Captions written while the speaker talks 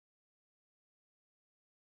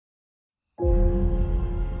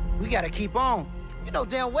We gotta keep on. You know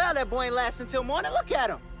damn well that boy ain't lasting till morning. Look at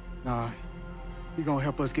him. Nah, he gonna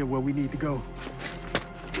help us get where we need to go.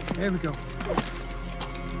 There we go.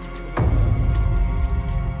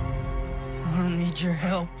 I need your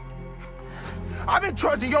help. I've been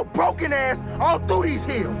trusting your broken ass all through these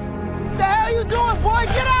hills. What the hell you doing, boy?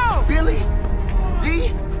 Get out! Billy,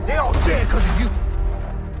 D, they all dead because of you.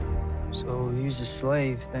 So he's a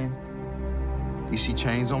slave, then? You see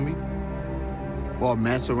chains on me? All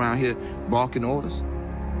mess around here barking orders?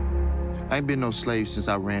 I ain't been no slave since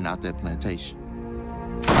I ran out that plantation.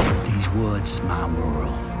 These woods is my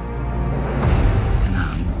world. And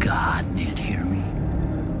I'm God in it, hear me?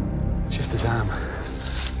 Just as I'm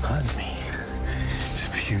hunting me,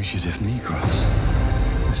 some fugitive Negroes.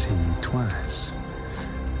 I've seen them twice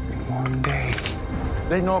in one day.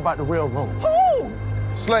 They know about the railroad. Who?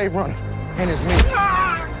 Slave runner and his men.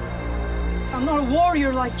 I'm not a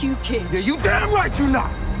warrior like you kids. Yeah, you damn right you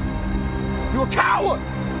not. You a coward.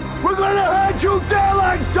 We're gonna hunt you down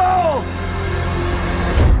like dogs!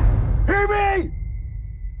 Hear me?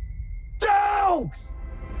 Dogs!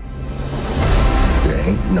 There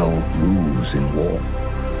ain't no rules in war.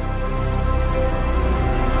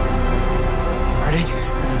 Ready?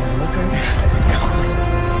 Okay.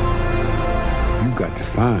 You got to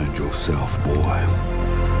find yourself, boy.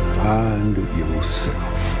 Find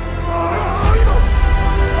yourself.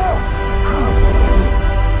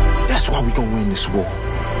 That's why we gonna win this war.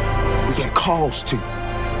 We got cause to.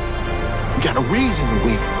 We got a reason to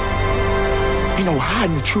win. Ain't no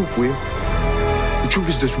hiding the truth, Will. The truth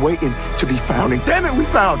is just waiting to be found, and damn it, we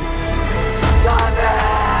found it.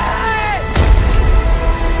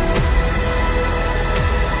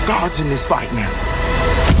 God's in this fight now.